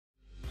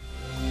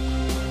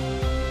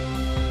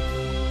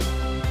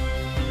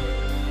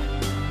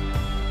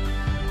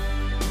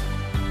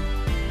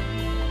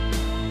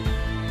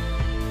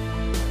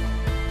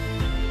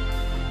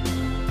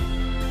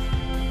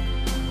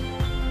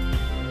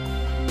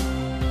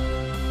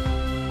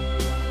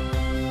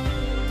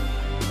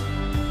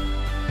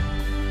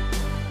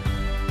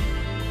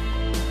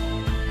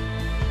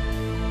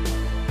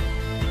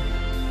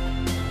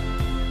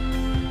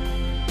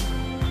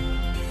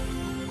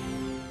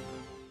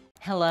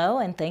Hello,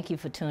 and thank you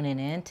for tuning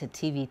in to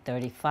TV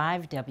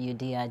 35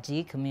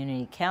 WDIG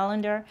Community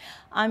Calendar.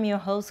 I'm your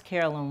host,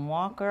 Carolyn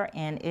Walker,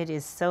 and it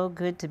is so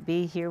good to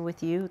be here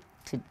with you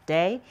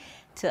today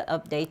to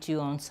update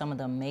you on some of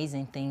the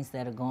amazing things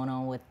that are going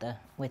on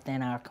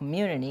within our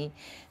community.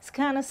 It's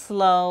kind of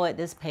slow at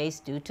this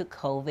pace due to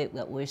COVID,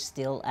 but we're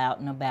still out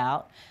and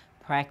about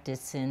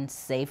practicing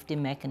safety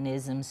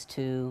mechanisms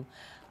to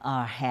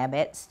our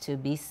habits to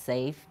be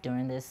safe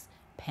during this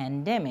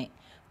pandemic.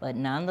 But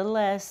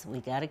nonetheless, we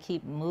got to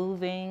keep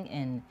moving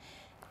and,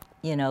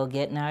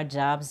 getting our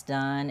jobs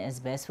done as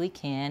best we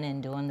can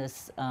and doing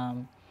this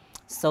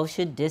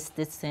social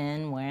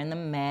distancing, wearing the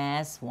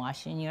mask,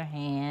 washing your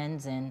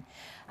hands. And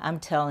I'm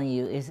telling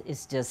you,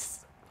 it's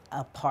just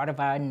a part of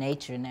our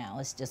nature now.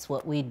 It's just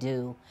what we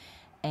do.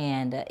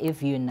 And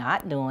if you're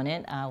not doing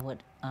it, I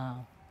would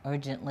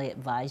urgently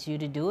advise you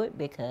to do it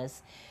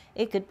because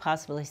it could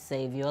possibly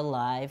save your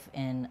life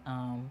and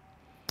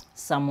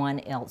someone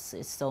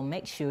else's. So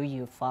make sure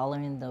you're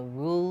following the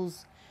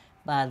rules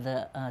by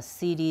the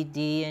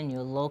CDD and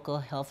your local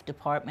health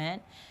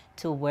department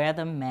to wear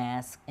the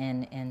mask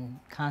and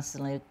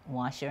constantly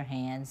wash your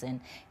hands and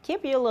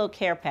keep your little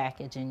care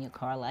package in your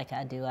car like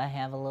I do. I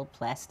have a little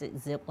plastic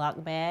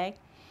Ziploc bag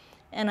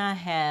and I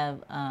have,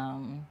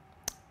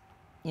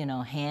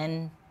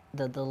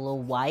 the little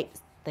white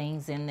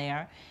things in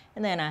there.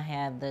 And then I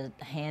have the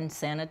hand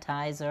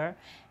sanitizer,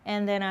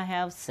 and then I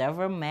have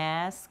several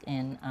masks.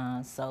 And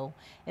so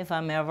if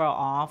I'm ever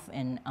off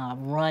and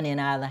running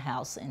out of the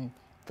house and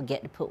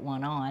forget to put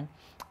one on,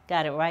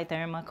 got it right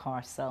there in my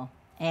car. So,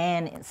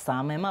 and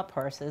some in my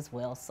purse as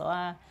well. So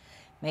I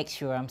make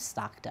sure I'm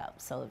stocked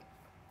up. So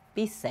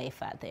be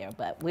safe out there.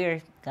 But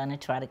we're gonna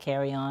try to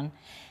carry on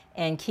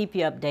and keep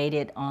you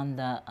updated on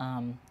the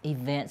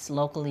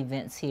local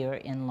events here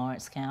in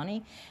Lawrence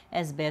County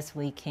as best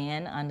we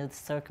can under the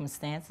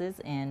circumstances.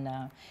 And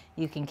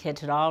you can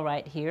catch it all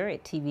right here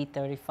at TV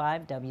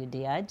 35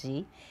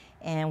 WDIG.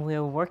 And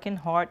we're working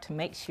hard to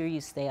make sure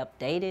you stay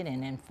updated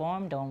and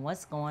informed on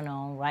what's going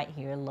on right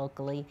here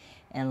locally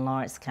in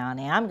Lawrence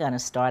County. I'm gonna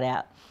start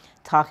out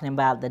talking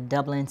about the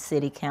Dublin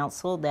City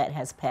Council that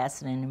has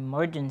passed an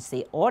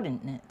emergency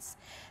ordinance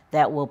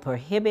that will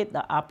prohibit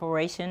the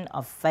operation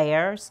of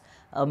fairs,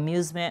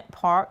 amusement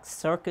parks,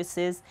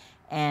 circuses,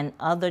 and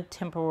other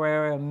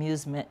temporary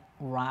amusement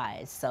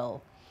rides.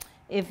 So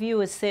if you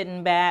were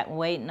sitting back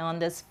waiting on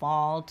this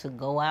fall to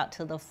go out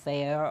to the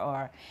fair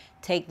or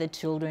take the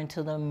children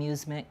to the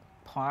amusement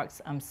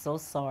parks, I'm so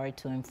sorry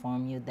to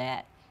inform you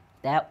that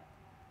that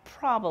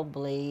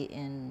probably,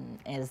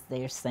 as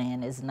they're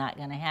saying, is not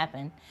gonna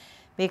happen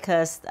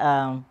because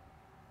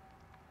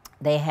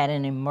they had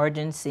an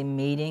emergency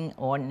meeting,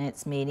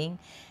 ordinance meeting,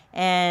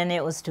 and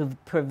it was to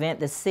prevent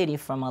the city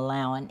from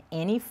allowing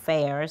any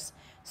fairs,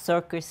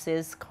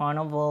 circuses,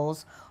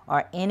 carnivals,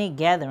 or any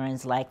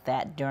gatherings like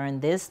that during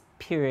this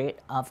period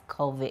of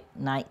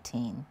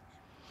COVID-19.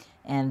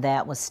 And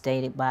that was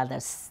stated by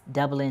the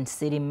Dublin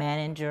City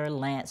Manager,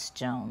 Lance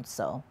Jones.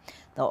 So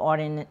the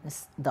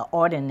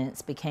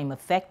ordinance became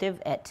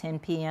effective at 10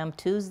 p.m.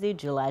 Tuesday,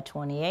 July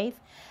 28th,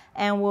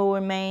 and will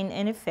remain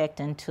in effect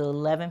until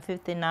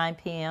 11:59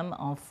 p.m.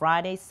 on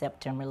Friday,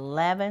 September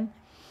 11th.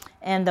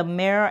 And the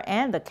mayor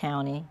and the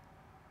county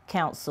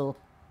council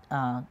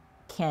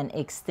can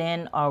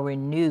extend or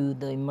renew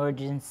the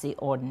emergency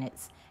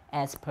ordinance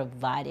as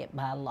provided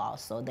by law.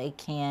 So they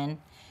can,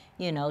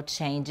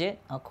 change it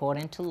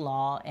according to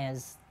law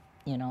as,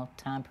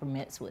 time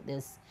permits with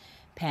this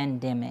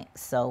pandemic.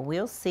 So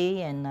we'll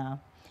see and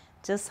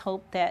just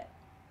hope that,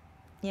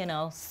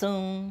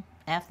 soon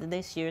after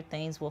this year,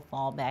 things will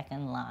fall back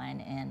in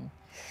line. And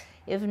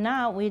if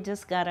not, we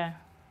just gotta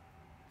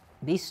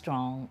be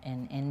strong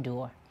and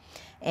endure.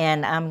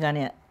 And I'm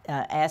gonna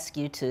ask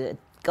you to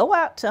go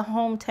out to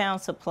Hometown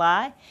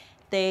Supply.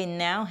 They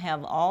now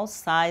have all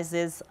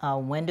sizes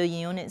window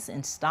units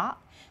in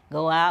stock.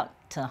 Go out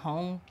to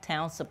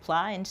Hometown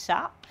Supply and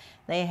shop.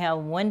 They have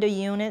window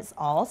units,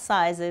 all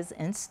sizes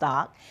in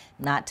stock,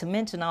 not to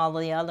mention all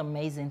the other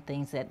amazing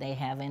things that they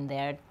have in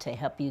there to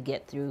help you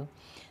get through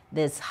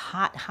this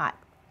hot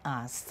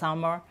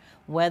summer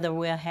weather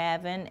we're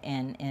having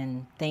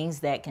and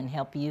things that can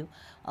help you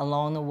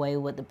along the way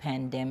with the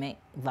pandemic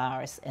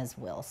virus as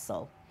well.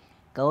 So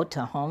go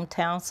to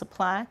Hometown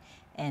Supply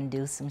and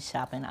do some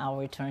shopping. I'll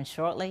return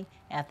shortly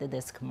after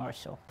this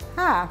commercial.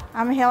 Hi,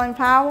 I'm Helen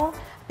Powell.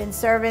 Been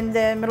serving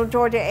the Middle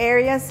Georgia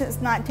area since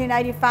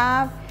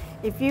 1985.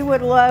 If you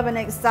would love an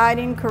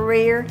exciting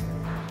career,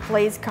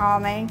 please call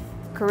me.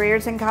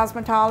 Careers in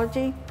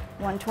Cosmetology,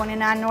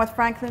 129 North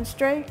Franklin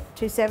Street,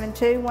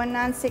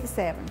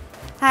 272-1967.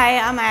 Hi,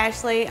 I'm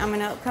Ashley. I'm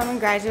an upcoming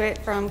graduate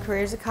from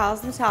Careers in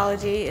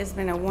Cosmetology. It's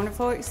been a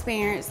wonderful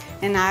experience,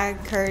 and I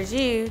encourage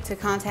you to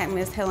contact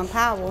Ms. Helen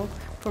Powell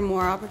for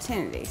more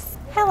opportunities.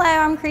 Hello,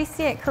 I'm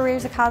Christy at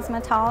Careers of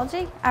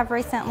Cosmetology. I've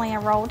recently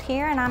enrolled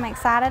here and I'm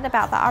excited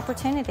about the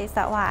opportunities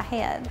that lie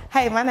ahead.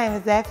 Hey, my name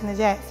is Daphne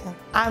Jackson.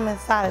 I'm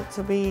excited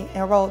to be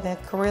enrolled in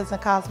Careers in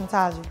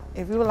Cosmetology.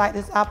 If you would like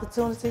this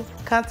opportunity,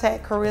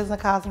 contact Careers in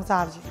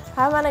Cosmetology.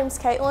 Hi, my name is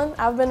Caitlin.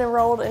 I've been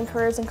enrolled in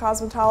Careers in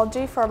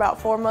Cosmetology for about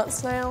 4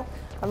 months now.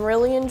 I'm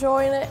really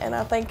enjoying it, and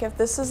I think if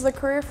this is the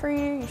career for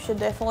you, you should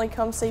definitely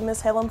come see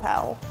Miss Helen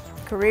Powell.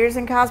 Careers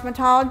in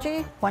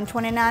Cosmetology,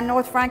 129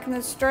 North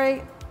Franklin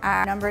Street.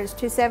 Our number is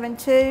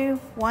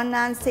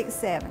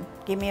 272-1967.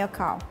 Give me a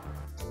call.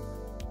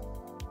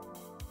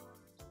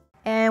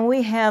 And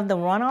we have the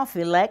runoff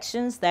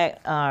elections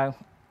that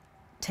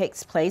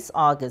takes place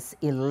August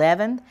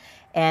 11th,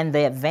 and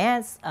the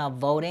advance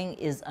voting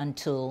is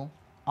until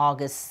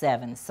August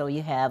 7th. So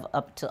you have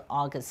up to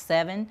August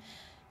 7th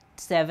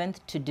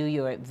to do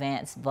your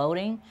advance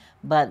voting,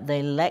 but the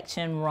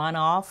election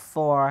runoff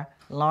for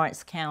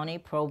Lawrence County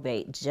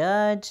probate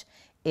judge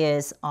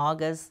is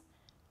August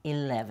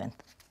 11th.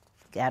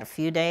 Got a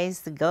few days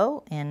to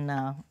go and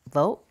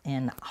vote,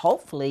 and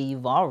hopefully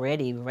you've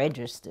already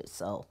registered,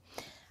 so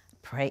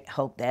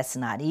hope that's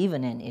not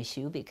even an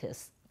issue,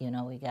 because you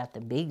know we got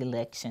the big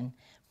election,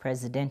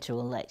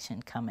 presidential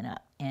election, coming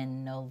up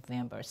in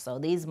November. So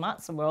these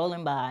months are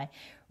rolling by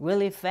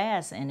really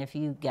fast, and if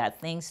you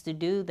got things to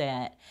do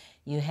that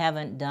you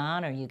haven't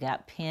done, or you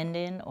got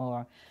pending,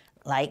 or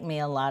like me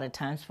a lot of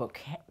times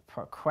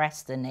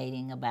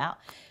procrastinating about,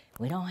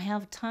 we don't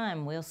have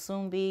time. We'll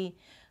soon be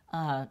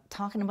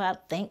talking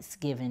about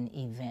Thanksgiving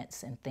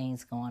events and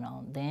things going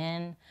on.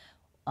 Then,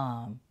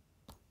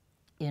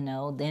 you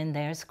know, then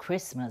there's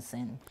Christmas,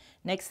 and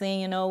next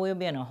thing you know, we'll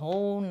be in a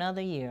whole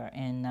nother year.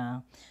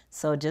 And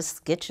so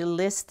just get your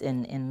list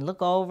and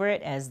look over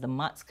it as the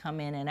months come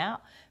in and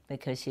out,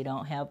 because you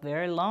don't have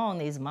very long.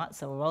 These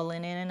months are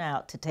rolling in and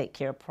out to take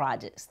care of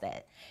projects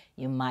that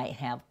you might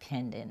have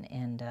pending,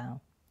 and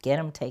get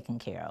them taken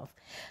care of.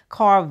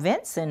 Carl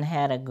Vinson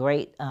had a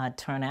great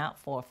turnout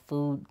for a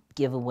food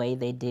giveaway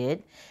they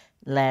did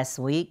last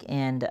week,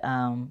 and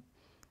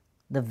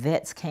the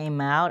vets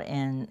came out,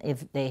 and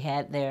if they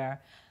had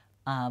their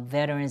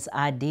Veterans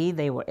ID,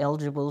 they were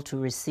eligible to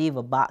receive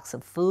a box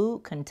of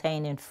food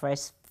containing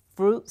fresh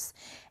fruits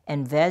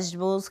and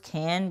vegetables,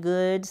 canned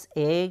goods,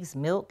 eggs,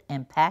 milk,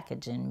 and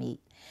packaging meat.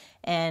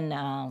 And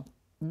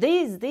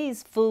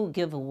these food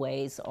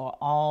giveaways are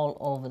all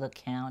over the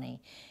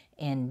county,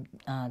 in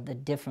the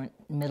different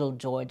middle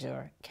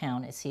Georgia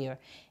counties here,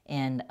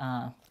 and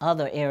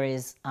other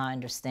areas I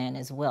understand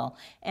as well.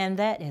 And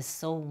that is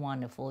so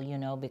wonderful, you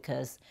know,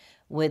 because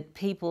with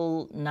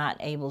people not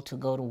able to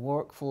go to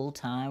work full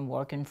time,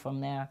 working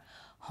from their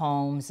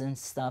homes and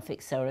stuff,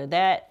 etc.,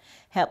 that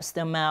helps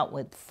them out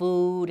with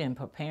food and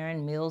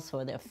preparing meals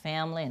for their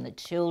family, and the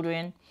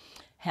children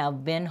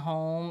have been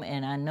home,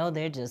 and I know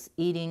they're just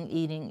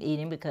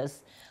eating,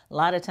 because a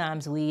lot of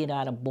times we eat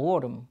out of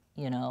boredom,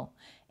 you know.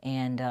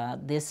 And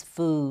this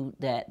food,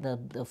 that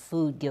the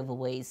food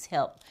giveaways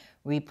help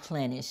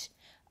replenish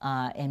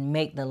and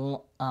make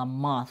the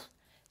month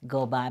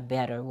go by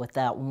better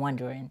without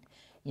wondering,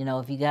 you know,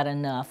 if you got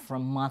enough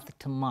from month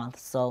to month.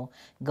 So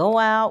go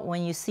out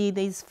when you see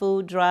these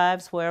food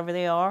drives, wherever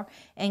they are,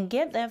 and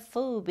get that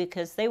food,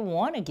 because they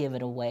want to give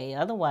it away.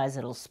 Otherwise,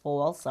 it'll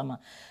spoil some of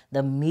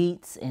the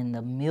meats and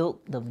the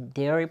milk, the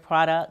dairy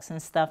products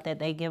and stuff that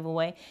they give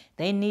away.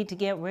 They need to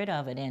get rid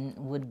of it, and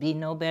would be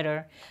no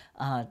better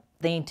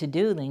thing to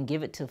do than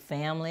give it to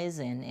families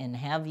and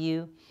have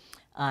you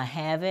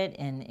have it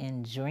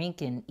and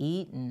drink and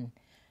eat and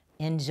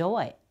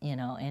enjoy it, you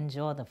know,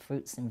 enjoy the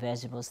fruits and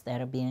vegetables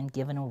that are being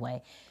given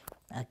away.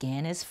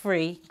 Again, it's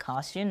free,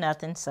 costs you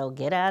nothing, so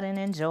get out and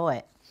enjoy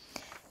it.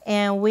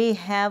 And we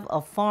have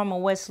a former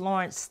West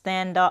Lawrence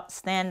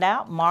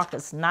standout,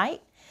 Marcus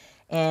Knight,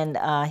 and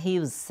he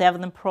was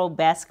 7th pro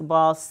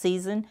basketball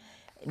season.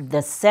 The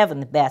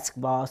 7th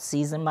basketball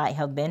season might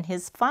have been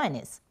his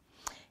finest.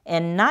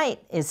 And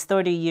Knight is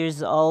 30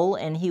 years old,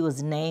 and he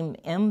was named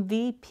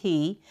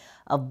MVP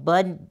of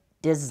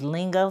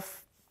Bundesliga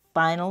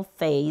final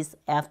phase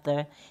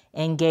after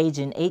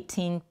averaging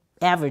 18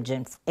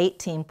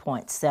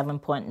 points,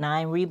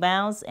 7.9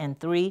 rebounds, and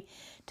 3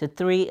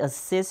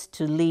 assists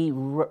to lead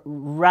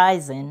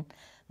Rising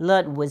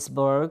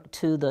Ludwigsburg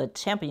to the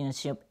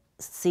championship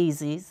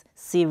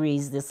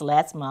series this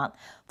last month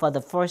for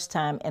the first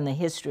time in the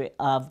history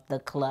of the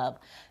club.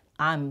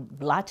 I'm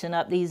blotching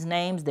up these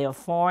names. They're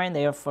foreign.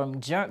 They're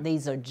from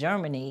these are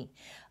Germany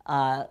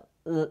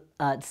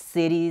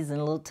cities and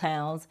little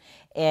towns,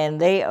 and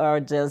they are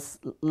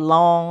just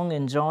long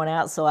and drawn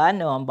out. So I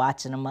know I'm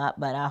botching them up,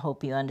 but I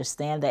hope you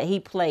understand that he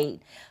played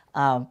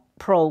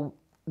pro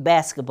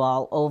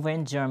basketball over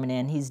in Germany,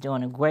 and he's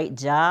doing a great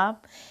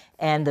job.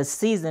 And the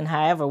season,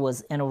 however,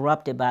 was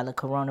interrupted by the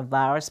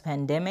coronavirus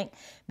pandemic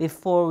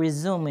before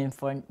resuming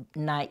for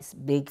Knight's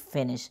big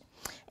finish.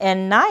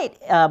 And Knight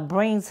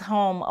brings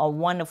home a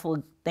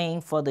wonderful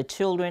thing for the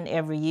children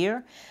every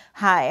year.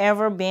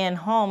 However, being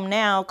home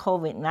now,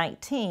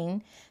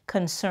 COVID-19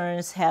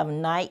 concerns have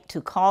Knight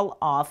to call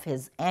off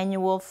his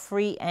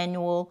free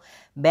annual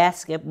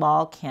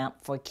basketball camp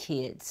for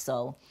kids.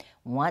 So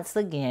once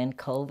again,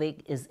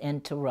 COVID is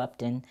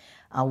interrupting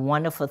a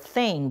wonderful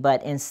thing,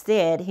 but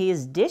instead he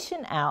is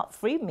dishing out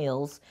free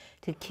meals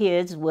to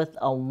kids with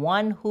a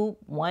One Hoop,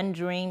 One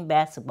Dream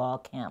basketball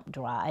camp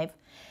drive,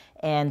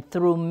 and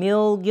through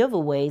meal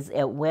giveaways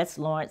at West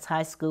Lawrence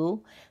High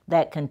School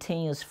that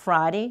continues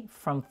Friday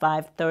from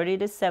 5:30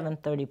 to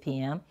 7:30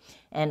 p.m.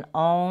 and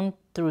on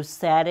through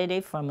Saturday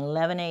from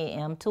 11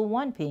 a.m. to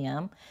 1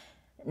 p.m.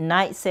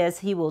 Knight says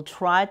he will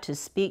try to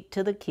speak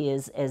to the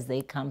kids as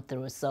they come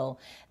through. So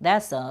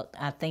that's,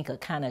 I think, a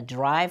kind of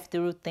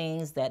drive-through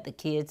things that the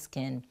kids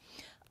can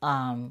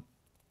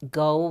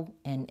go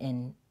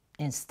and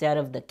instead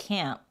of the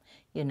camp,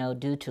 you know,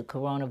 due to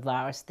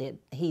coronavirus, that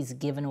he's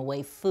giving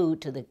away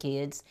food to the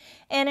kids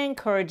and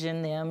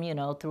encouraging them, you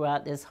know,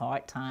 throughout this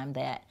hard time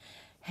that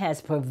has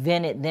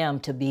prevented them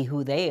to be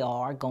who they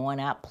are,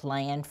 going out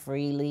playing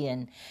freely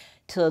and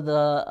to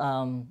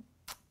the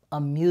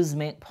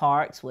amusement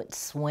parks with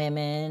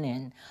swimming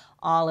and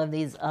all of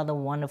these other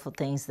wonderful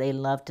things they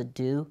love to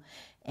do.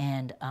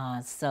 And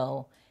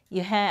so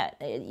you had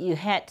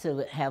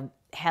to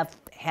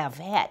have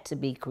had to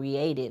be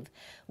creative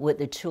with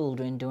the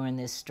children during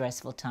this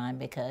stressful time,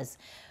 because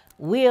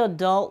we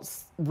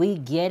adults, we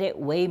get it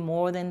way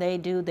more than they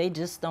do. They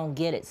just don't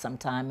get it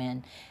sometimes,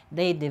 and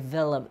they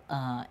develop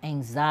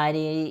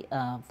anxiety,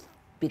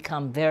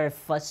 become very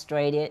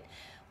frustrated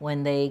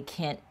when they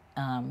can't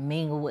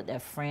mingle with their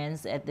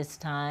friends at this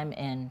time,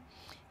 and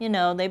you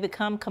know, they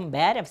become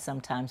combative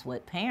sometimes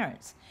with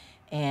parents,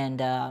 and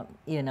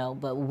you know,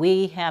 but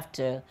we have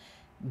to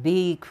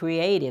be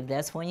creative.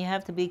 That's when you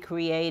have to be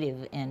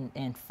creative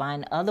and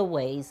find other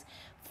ways,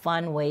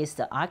 fun ways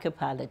to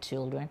occupy the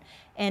children,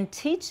 and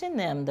teaching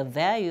them the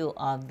value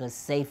of the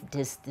safe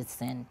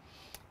distancing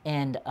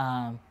and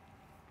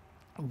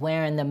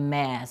wearing the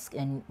mask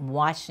and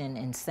washing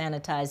and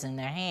sanitizing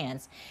their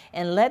hands,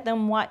 and let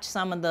them watch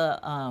some of the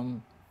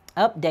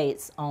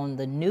updates on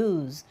the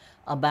news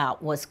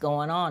about what's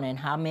going on and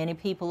how many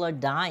people are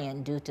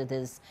dying due to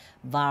this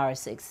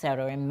virus,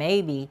 etc. And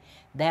maybe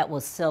that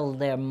will settle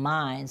their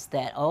minds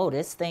that, oh,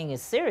 this thing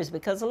is serious,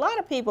 because a lot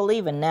of people,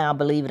 even now,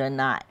 believe it or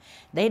not,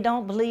 they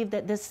don't believe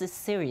that this is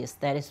serious,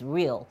 that it's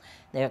real.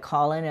 They're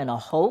calling it a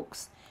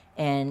hoax,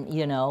 and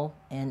you know,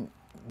 and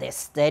they're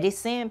steady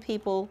seeing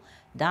people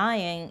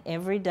dying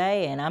every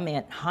day, and I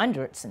mean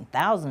hundreds and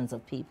thousands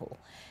of people.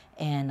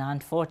 And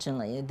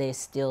unfortunately, they're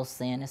still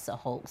saying it's a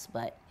hoax.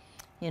 But,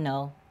 you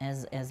know,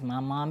 as my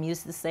mom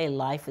used to say,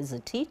 life is a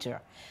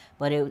teacher.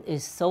 But it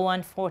is so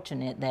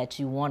unfortunate that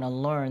you want to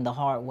learn the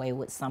hard way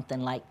with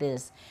something like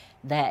this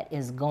that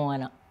is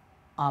going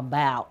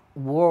about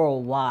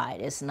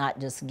worldwide. It's not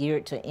just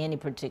geared to any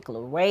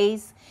particular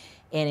race,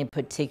 any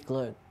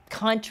particular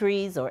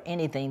countries or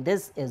anything.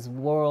 This is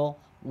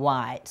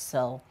worldwide.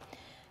 So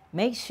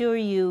make sure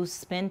you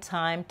spend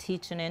time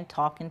teaching and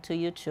talking to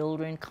your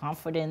children,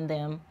 comforting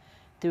them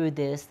through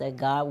this, that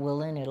God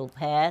willing, it'll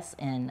pass,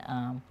 and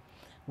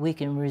we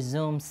can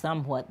resume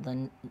somewhat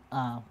the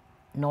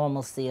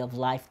normalcy of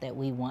life that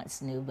we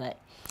once knew. But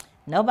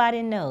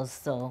nobody knows,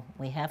 so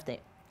we have to,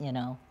 you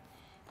know,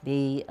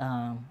 be,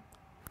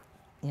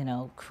 you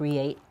know,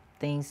 create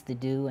things to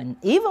do. And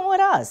even with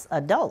us,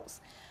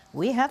 adults,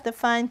 we have to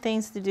find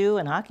things to do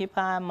and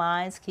occupy our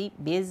minds, keep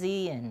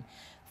busy and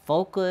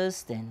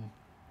focused and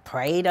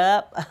prayed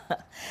up.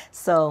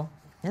 So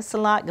there's a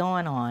lot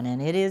going on,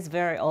 and it is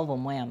very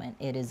overwhelming.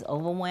 It is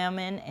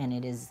overwhelming, and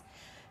it is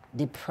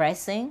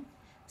depressing.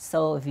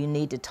 So if you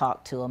need to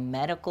talk to a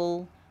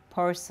medical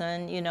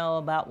person, you know,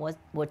 about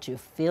what you're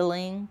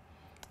feeling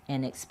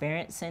and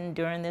experiencing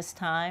during this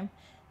time,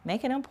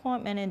 make an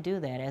appointment and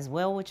do that as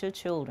well with your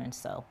children.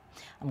 So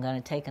I'm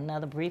going to take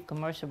another brief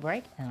commercial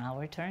break, and I'll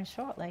return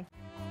shortly.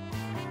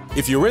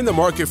 If you're in the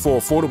market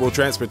for affordable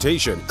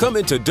transportation, come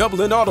into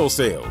Dublin Auto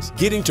Sales.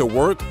 Getting to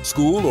work,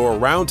 school, or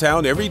around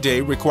town every day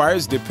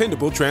requires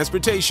dependable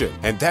transportation,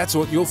 and that's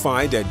what you'll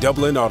find at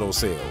Dublin Auto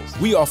Sales.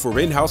 We offer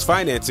in-house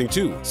financing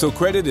too, so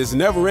credit is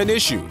never an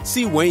issue.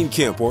 See Wayne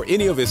Kemp or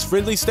any of his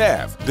friendly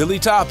staff, Billy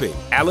Topping,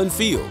 Alan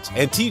Fields,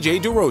 and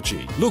TJ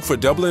DeRochi. Look for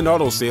Dublin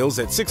Auto Sales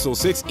at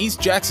 606 East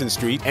Jackson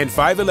Street and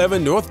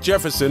 511 North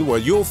Jefferson, where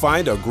you'll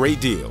find a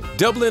great deal.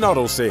 Dublin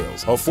Auto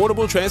Sales,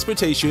 affordable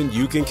transportation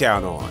you can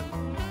count on.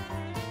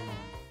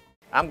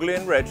 I'm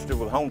Glenn Register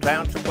with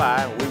Hometown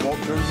Supply, and we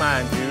want to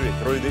remind you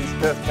that through these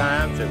tough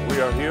times that we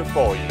are here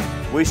for you.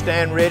 We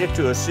stand ready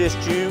to assist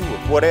you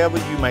with whatever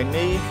you may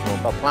need,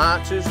 from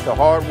appliances to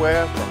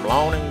hardware, from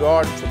lawn and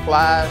garden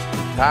supplies to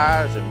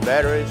tires and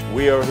batteries.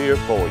 We are here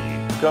for you.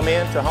 Come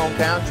in to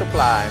Hometown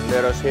Supply and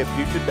let us help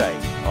you today,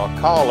 or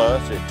call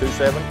us at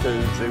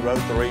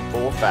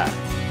 272-0345.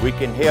 We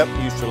can help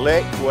you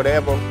select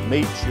whatever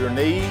meets your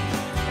needs,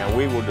 and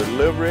we will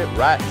deliver it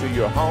right to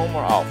your home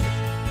or office.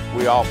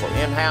 We offer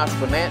in-house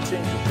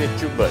financing to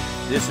fit your budget.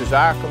 This is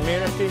our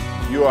community,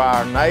 you are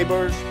our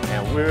neighbors,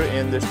 and we're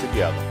in this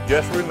together.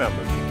 Just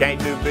remember, if you can't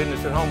do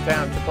business at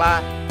Hometown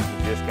Supply,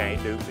 you just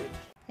can't do business.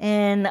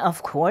 And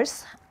of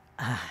course,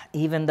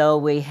 even though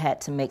we had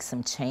to make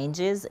some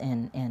changes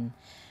and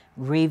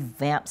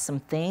revamp some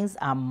things,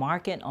 our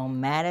market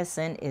on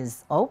Madison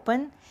is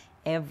open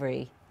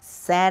every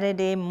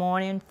Saturday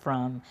morning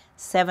from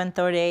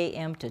 7:30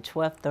 a.m. to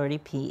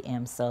 12:30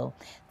 p.m. So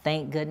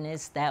thank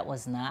goodness that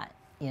was not,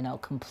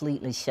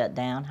 completely shut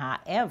down.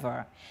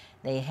 However,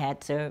 they had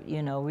to,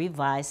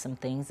 revise some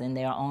things, and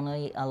they're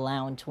only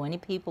allowing 20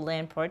 people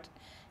in per,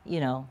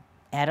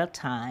 at a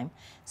time.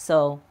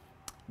 So,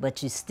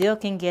 but you still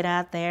can get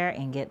out there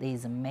and get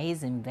these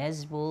amazing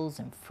vegetables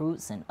and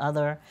fruits and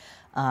other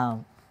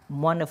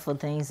wonderful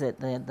things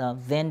that the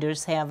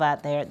vendors have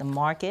out there at the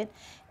market.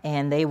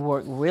 And they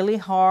work really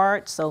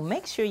hard, so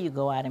make sure you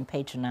go out and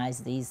patronize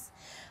these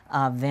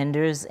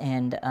vendors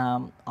and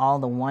all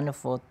the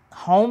wonderful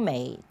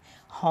homemade,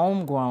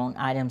 homegrown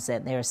items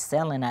that they're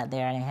selling out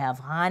there. They have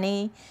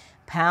honey,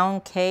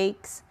 pound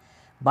cakes,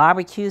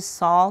 barbecue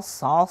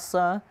sauce,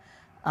 salsa,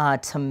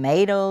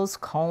 tomatoes,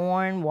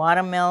 corn,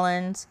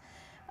 watermelons.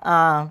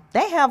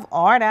 They have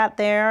art out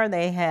there.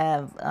 They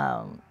have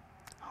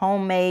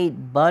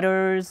homemade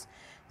butters,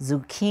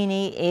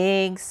 zucchini,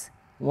 eggs,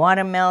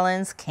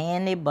 watermelons,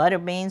 candy, butter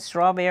beans,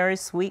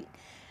 strawberries, sweet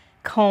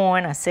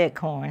corn, I said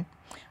corn,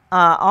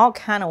 all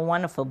kind of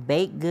wonderful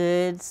baked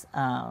goods,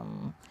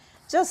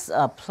 just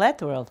a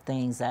plethora of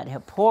things out here.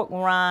 Pork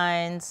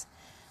rinds,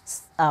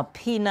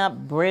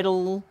 peanut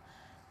brittle,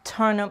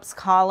 turnips,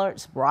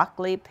 collards,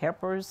 broccoli,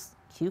 peppers,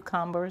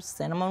 cucumbers,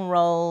 cinnamon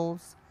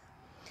rolls.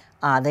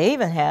 They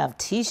even have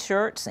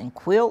t-shirts and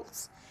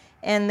quilts,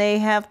 and they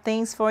have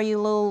things for you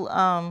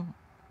little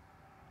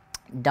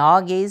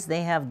doggies.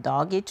 They have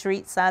doggy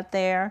treats out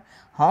there,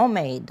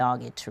 homemade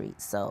doggy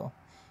treats. So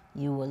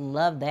you would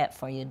love that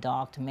for your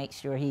dog to make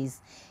sure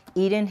he's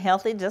eating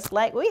healthy just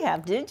like we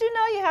have. Did you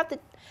know you have to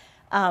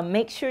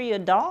make sure your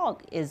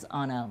dog is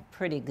on a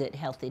pretty good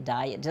healthy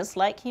diet just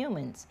like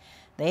humans?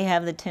 They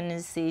have the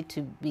tendency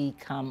to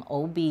become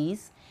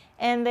obese,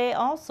 and they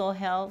also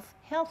have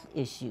health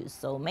issues.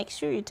 So make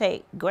sure you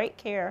take great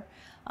care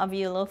of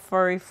your little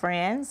furry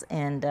friends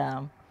and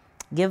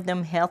give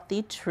them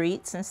healthy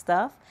treats and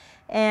stuff.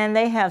 And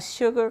they have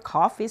sugar,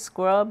 coffee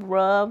scrub,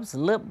 rubs,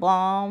 lip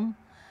balm,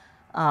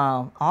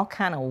 all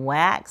kind of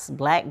wax,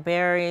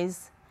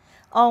 blackberries.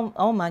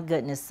 Oh my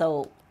goodness.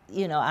 So,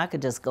 I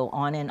could just go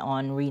on and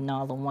on reading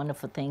all the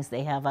wonderful things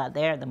they have out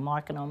there at the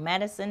market on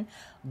Madison,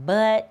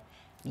 but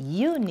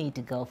you need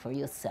to go for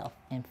yourself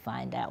and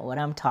find out what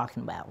I'm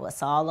talking about.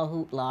 What's all the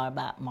hoopla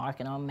about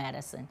market on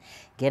Madison?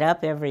 Get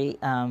up every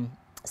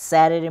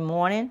Saturday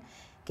morning,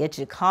 get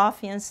your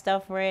coffee and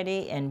stuff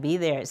ready, and be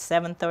there at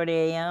 7:30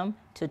 a.m.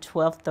 to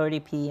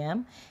 12:30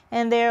 p.m.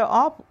 And they're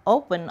all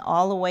open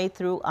all the way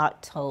through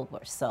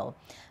October. So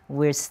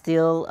we're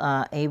still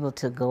able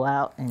to go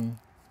out and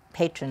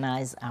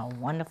patronize our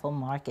wonderful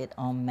market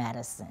on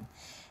Madison.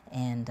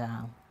 And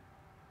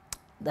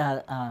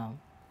the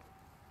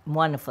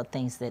wonderful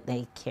things that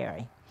they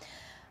carry.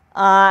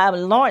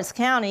 Lawrence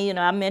County,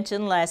 I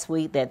mentioned last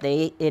week that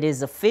it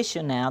is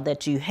official now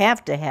that you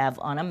have to have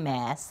on a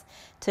mask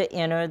to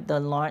enter the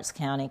Lawrence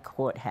County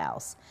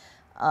Courthouse.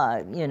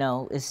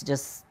 It's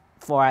just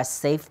for our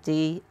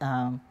safety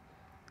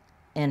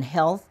and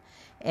health.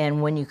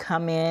 And when you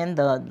come in,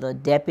 the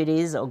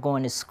deputies are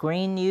going to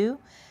screen you,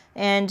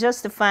 and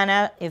just to find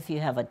out if you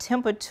have a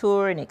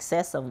temperature in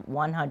excess of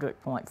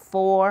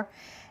 100.4,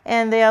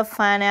 and they'll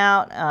find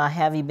out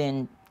have you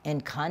been in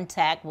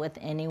contact with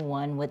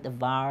anyone with the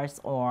virus,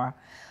 or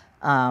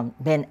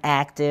been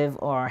active,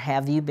 or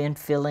have you been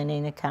feeling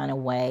any kind of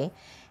way.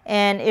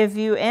 And if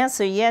you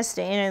answer yes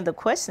to any of the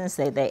questions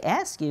that they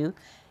ask you,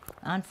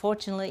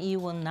 unfortunately you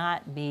will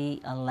not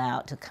be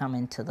allowed to come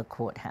into the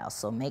courthouse.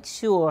 So make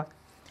sure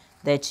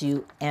that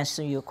you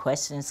answer your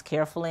questions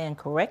carefully and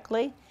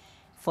correctly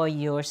for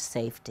your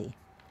safety.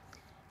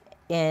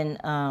 And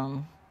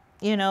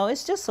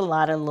it's just a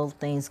lot of little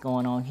things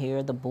going on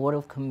here. The Board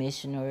of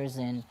Commissioners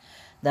and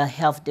the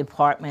health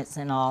departments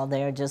and all,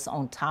 they're just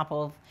on top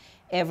of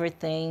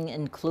everything,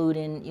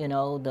 including,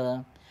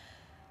 the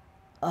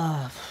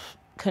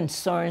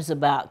concerns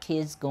about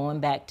kids going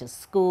back to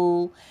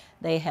school.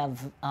 They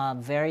have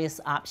various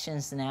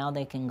options now.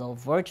 They can go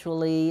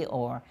virtually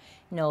or,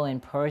 in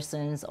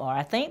persons, or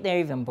I think they're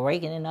even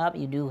breaking it up.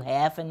 You do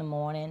half in the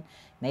morning,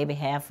 maybe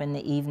half in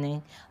the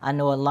evening. I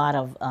know a lot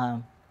of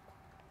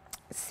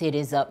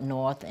cities up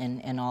north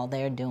and all,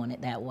 they're doing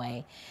it that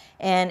way.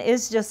 And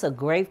it's just a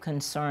grave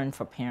concern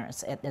for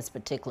parents at this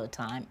particular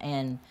time.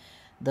 And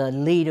the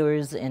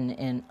leaders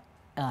in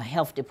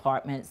health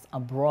departments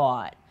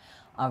abroad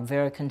are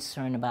very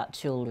concerned about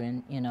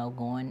children,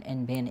 going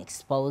and being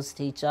exposed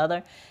to each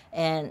other.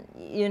 And,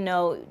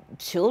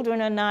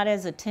 children are not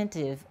as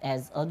attentive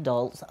as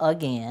adults.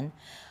 Again,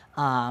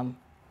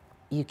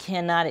 you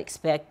cannot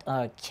expect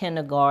a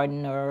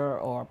kindergartner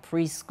or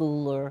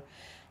preschooler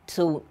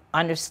to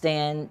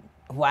understand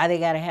why they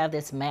got to have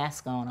this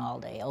mask on all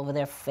day over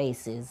their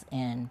faces,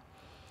 and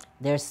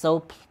they're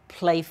so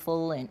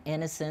playful and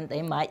innocent.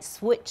 They might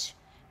switch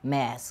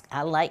masks.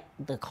 I like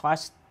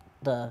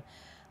the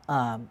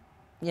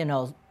you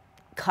know,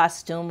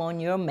 costume on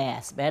your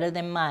mask better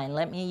than mine.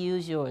 Let me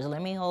use yours.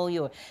 Let me hold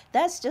yours.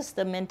 That's just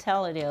the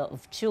mentality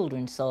of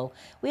children. So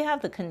we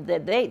have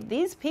to,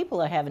 these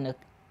people are having to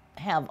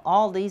have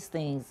all these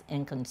things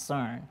in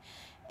concern.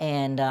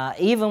 And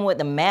even with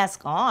the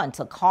mask on,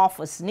 to cough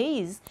or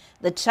sneeze,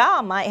 the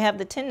child might have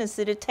the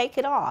tendency to take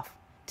it off,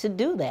 to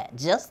do that,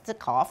 just to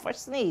cough or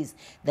sneeze.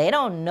 They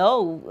don't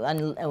know,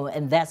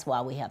 and that's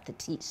why we have to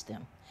teach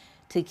them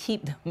to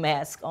keep the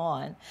mask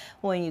on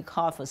when you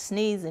cough or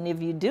sneeze. And if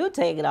you do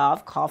take it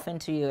off, cough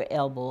into your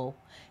elbow,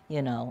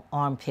 you know,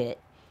 armpit,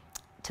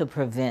 to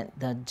prevent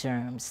the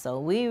germs.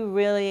 So we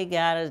really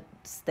gotta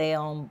stay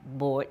on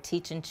board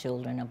teaching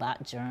children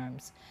about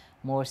germs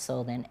more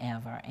so than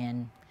ever.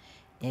 And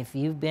if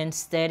you've been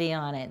steady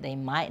on it, they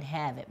might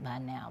have it by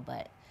now,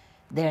 but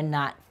they're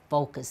not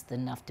focused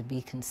enough to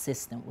be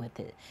consistent with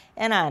it.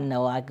 And I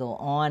know I go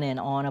on and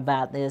on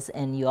about this,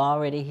 and you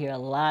already hear a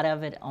lot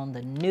of it on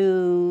the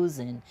news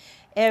and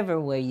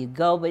everywhere you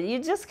go, but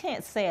you just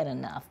can't say it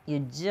enough.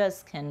 You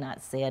just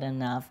cannot say it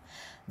enough,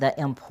 the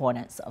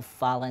importance of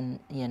following,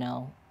 you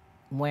know,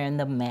 wearing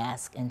the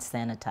mask and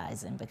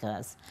sanitizing,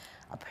 because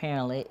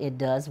apparently it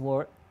does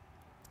work.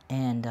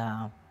 And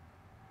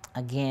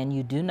again,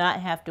 you do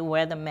not have to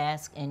wear the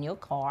mask in your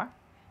car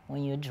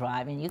when you're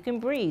driving. You can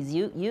breathe.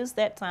 You use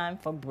that time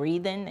for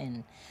breathing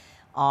and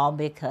all,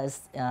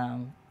 because,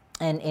 and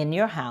in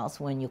your house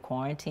when you're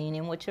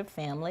quarantining with your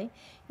family,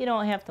 you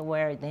don't have to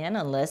wear it then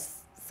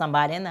unless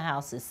somebody in the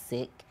house is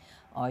sick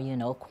or, you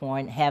know,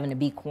 having to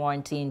be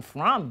quarantined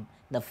from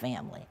the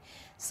family.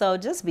 So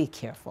just be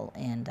careful.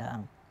 And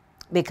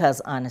because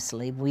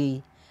honestly,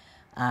 we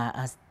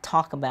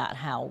talk about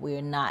how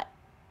we're not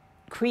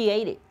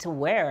created to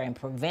wear and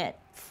prevent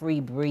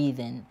free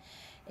breathing,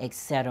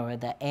 etc.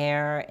 The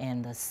air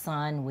and the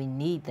sun, we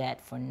need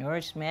that for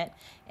nourishment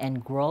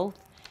and growth.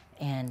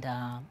 And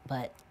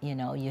but you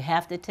know, you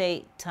have to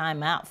take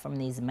time out from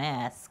these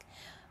masks.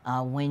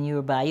 When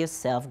you're by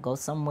yourself, go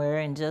somewhere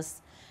and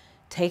just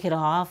take it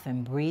off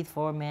and breathe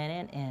for a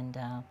minute. And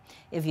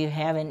if you're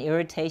having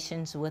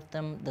irritations with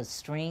them, the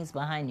strings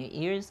behind your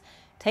ears,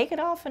 take it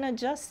off and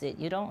adjust it.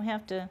 You don't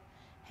have to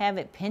have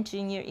it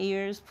pinching your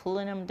ears,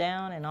 pulling them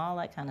down, and all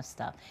that kind of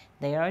stuff.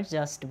 They are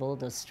adjustable.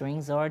 The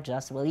strings are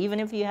adjustable. Even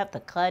if you have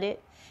to cut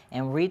it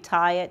and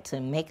retie it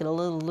to make it a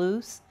little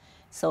loose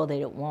so that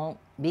it won't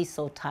be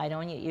so tight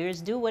on your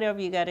ears, do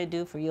whatever you got to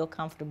do for your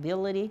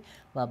comfortability.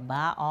 But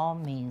by all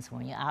means,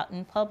 when you're out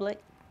in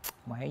public,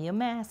 wear your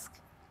mask,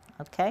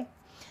 okay?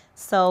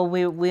 So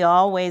we're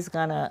always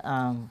going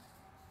to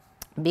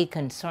be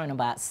concerned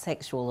about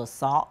sexual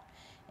assault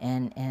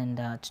and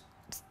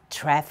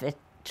trafficking.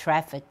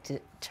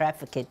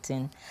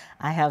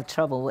 I have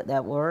trouble with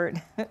that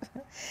word.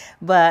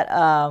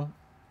 But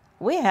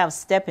we have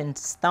Stepping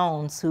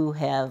Stones, who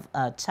have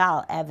a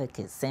Child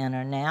Advocate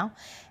Center now,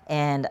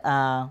 and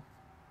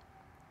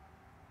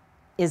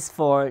is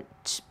for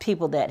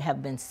people that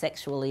have been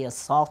sexually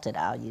assaulted.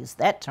 I'll use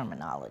that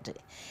terminology.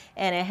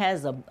 And it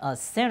has a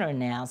center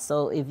now,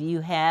 so if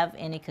you have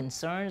any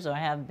concerns or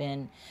have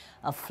been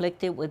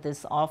afflicted with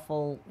this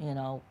awful, you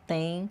know,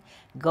 thing,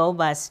 go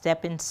by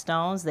Stepping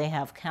Stones. They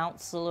have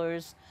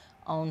counselors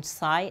on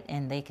site,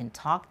 and they can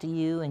talk to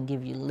you and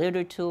give you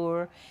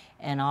literature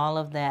and all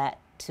of that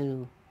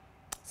to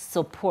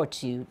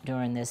support you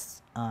during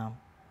this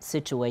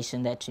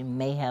situation that you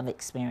may have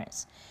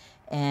experienced.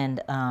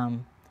 And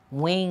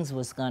Wings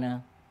was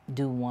gonna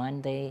do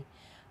one. They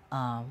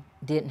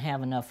didn't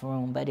have enough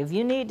room. But if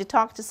you need to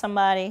talk to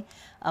somebody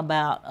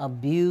about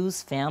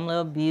abuse, family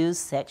abuse,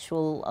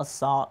 sexual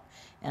assault,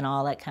 and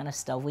all that kind of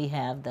stuff, we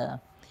have the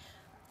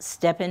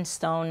Stepping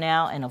Stone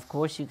now. And of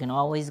course, you can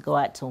always go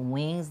out to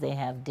Wings. They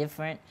have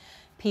different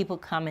people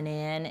coming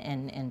in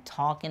and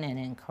talking and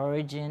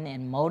encouraging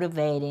and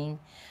motivating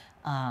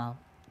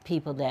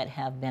people that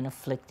have been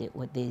afflicted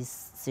with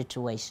these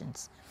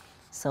situations.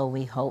 So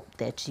we hope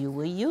that you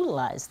will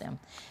utilize them.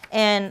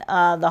 And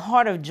the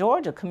Heart of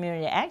Georgia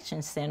Community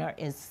Action Center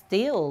is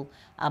still,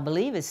 I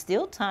believe it's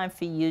still time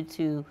for you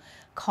to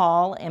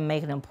call and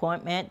make an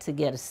appointment to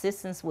get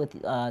assistance with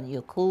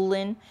your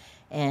cooling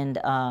and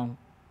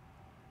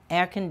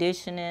air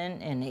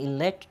conditioning and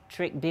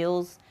electric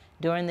bills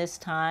during this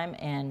time.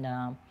 And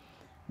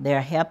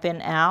they're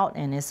helping out,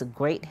 and it's a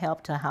great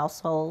help to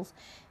households.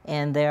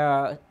 And there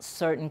are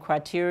certain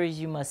criteria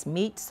you must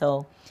meet.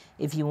 So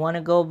if you want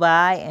to go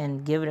by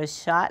and give it a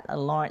shot, a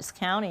Lawrence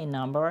County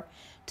number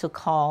to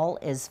call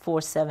is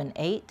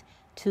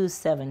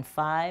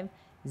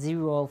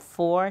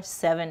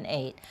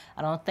 478-275-0478.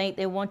 I don't think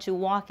they want you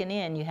walking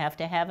in. You have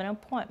to have an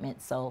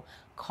appointment. So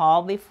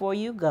call before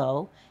you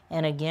go.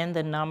 And again,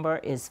 the number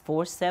is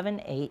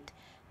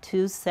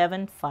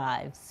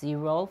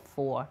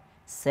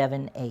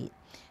 478-275-0478.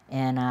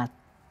 And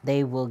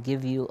they will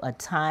give you a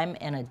time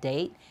and a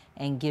date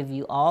and give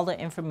you all the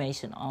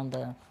information on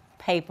the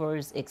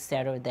papers,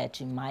 etc.,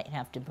 that you might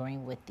have to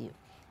bring with you.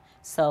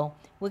 So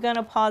we're going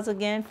to pause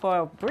again for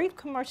a brief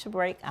commercial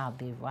break. I'll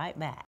be right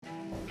back.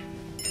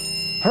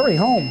 Hurry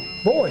home,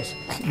 boys.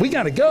 We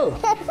got to go.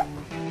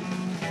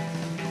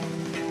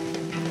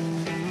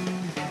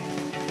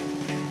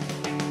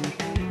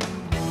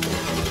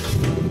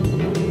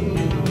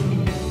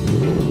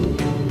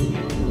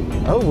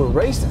 Oh, we're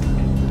racing.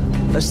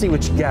 Let's see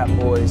what you got,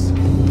 boys.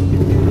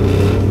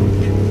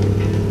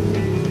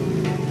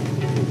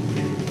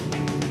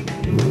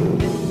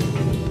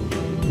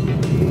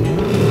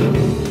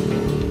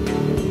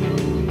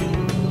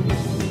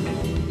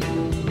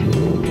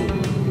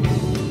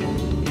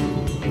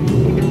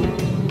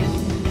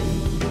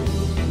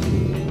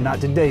 Not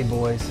today,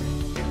 boys.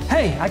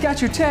 Hey, I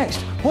got your text.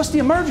 What's the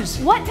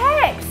emergency? What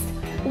text?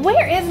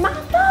 Where is my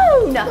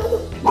phone?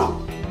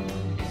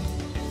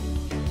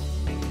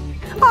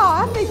 Oh,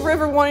 I think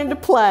River wanted to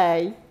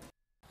play.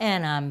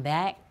 And I'm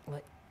back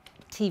with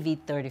TV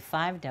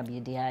 35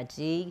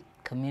 WDIG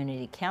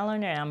Community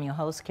Calendar. And I'm your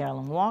host,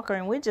 Carolyn Walker,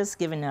 and we're just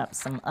giving up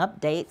some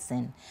updates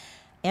and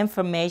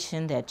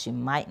information that you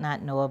might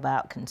not know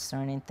about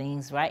concerning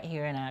things right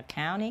here in our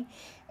county.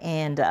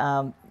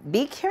 And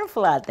be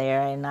careful out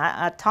there. And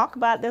I talk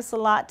about this a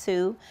lot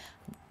too,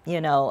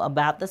 you know,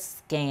 about the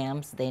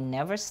scams. They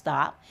never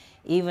stop.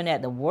 Even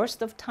at the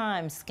worst of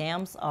times,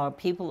 scams are,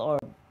 people are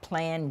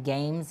playing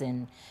games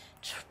and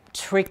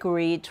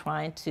trickery,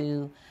 trying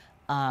to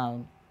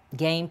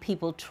gain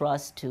people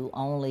trust to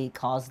only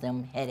cause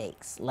them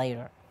headaches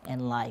later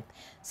in life.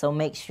 So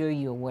make sure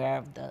you're aware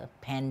of the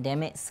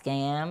pandemic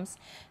scams.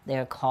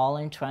 They're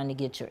calling, trying to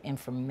get your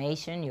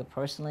information, your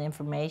personal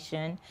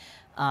information,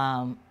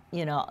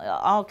 you know,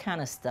 all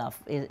kind of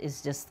stuff.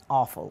 It's just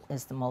awful.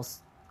 It's the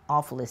most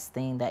awfulest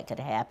thing that could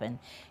happen,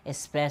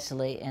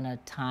 especially in a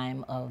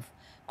time of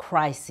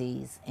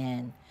crises.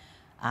 And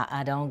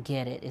I don't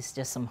get it. It's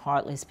just some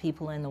heartless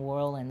people in the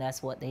world, and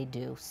that's what they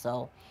do.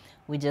 So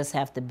we just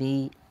have to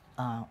be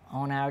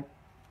on our,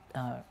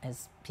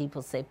 as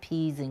people say,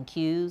 P's and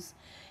Q's,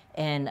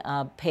 and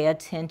pay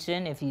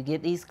attention. If you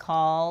get these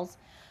calls,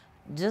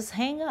 just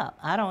hang up.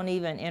 I don't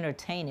even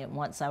entertain it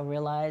once I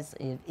realize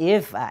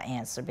if I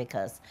answer,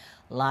 because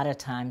a lot of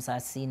times I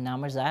see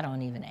numbers, I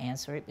don't even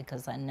answer it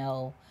because I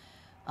know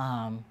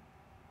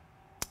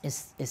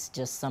it's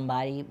just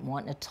somebody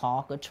wanting to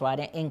talk or try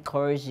to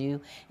encourage you.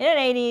 And it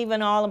ain't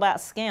even all about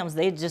scams.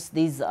 They just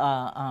these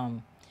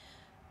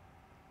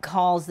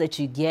calls that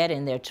you get,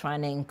 and they're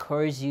trying to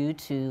encourage you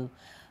to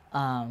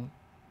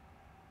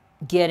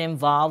get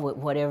involved with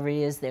whatever it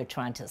is they're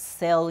trying to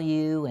sell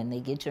you, and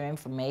they get your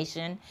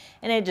information,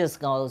 and it just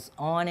goes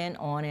on and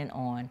on and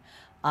on.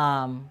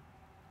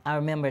 I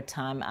remember a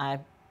time I,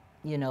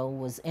 you know,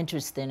 was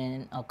interested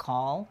in a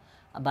call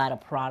about a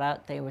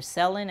product they were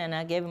selling, and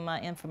I gave them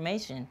my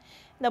information.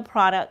 The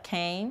product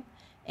came,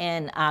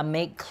 and I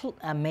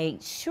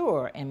made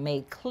sure and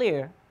made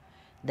clear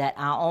that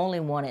I only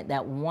wanted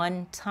that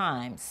one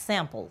time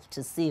sample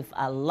to see if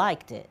I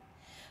liked it.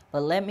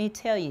 But let me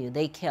tell you,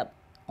 they kept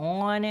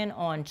on and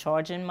on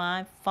charging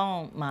my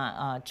phone,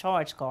 my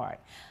charge card.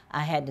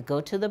 I had to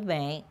go to the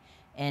bank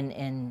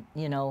and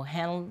you know,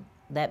 handle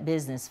that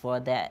business for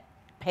that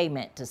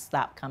payment to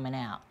stop coming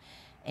out.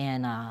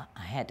 And I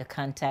had to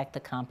contact the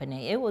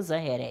company. It was a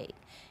headache,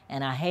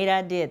 and I hate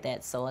I did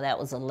that. So that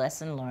was a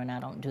lesson learned. I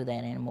don't do that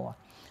anymore.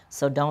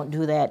 So don't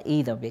do that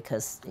either,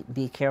 because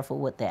be careful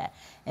with that.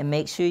 And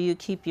make sure you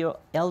keep your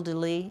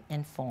elderly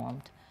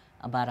informed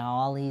about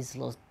all these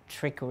little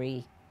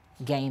trickery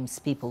games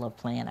people are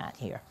playing out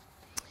here.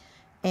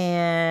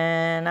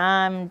 And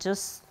I'm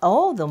just,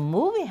 oh, the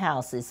movie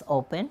house is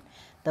open.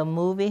 The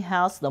movie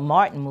house, the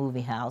Martin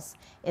Movie House,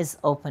 is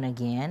open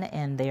again,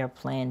 and they're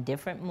playing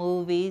different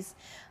movies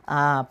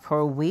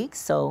per week.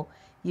 So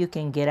you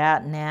can get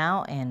out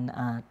now,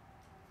 and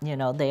you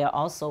know, they are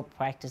also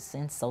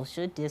practicing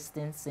social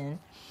distancing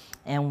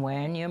and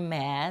wearing your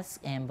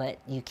mask. But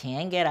you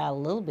can get out a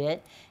little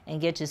bit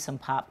and get you some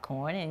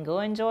popcorn and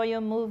go enjoy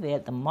your movie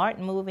at the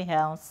Martin Movie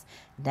House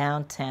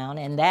downtown,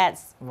 and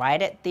that's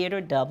right at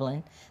Theater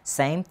Dublin.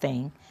 Same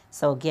thing.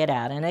 So get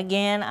out. And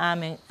again,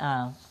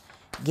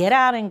 get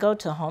out and go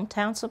to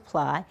Hometown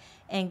Supply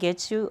and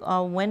get you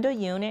a window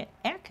unit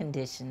air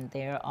conditioned.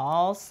 They're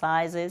all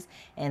sizes,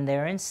 and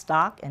they're in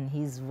stock, and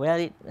he's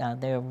ready.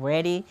 They're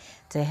ready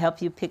to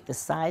help you pick the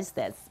size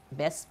that's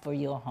best for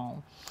your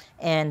home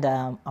and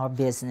or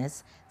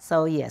business.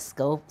 So yes,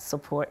 go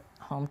support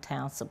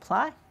Hometown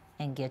Supply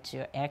and get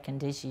your air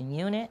conditioning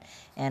unit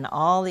and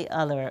all the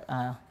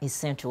other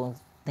essential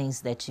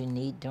things that you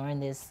need during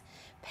this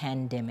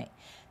pandemic.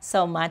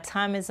 So my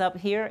time is up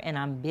here, and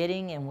I'm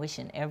bidding and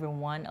wishing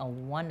everyone a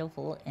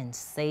wonderful and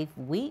safe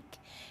week.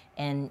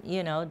 And,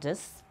 you know,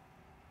 just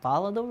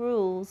follow the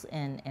rules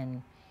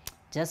and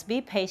just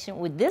be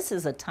patient. This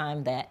is a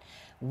time that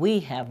we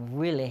have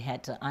really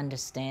had to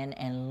understand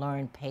and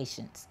learn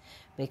patience,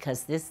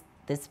 because this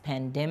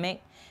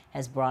pandemic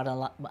has brought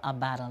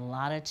about a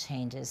lot of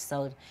changes.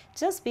 So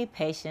just be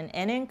patient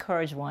and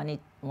encourage one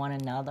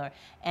another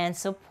and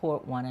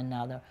support one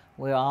another.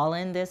 We're all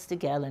in this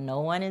together.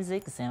 No one is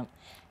exempt.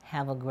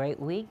 Have a great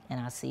week,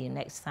 and I'll see you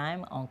next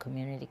time on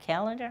Community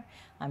Calendar.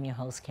 I'm your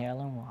host,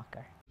 Carolyn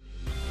Walker.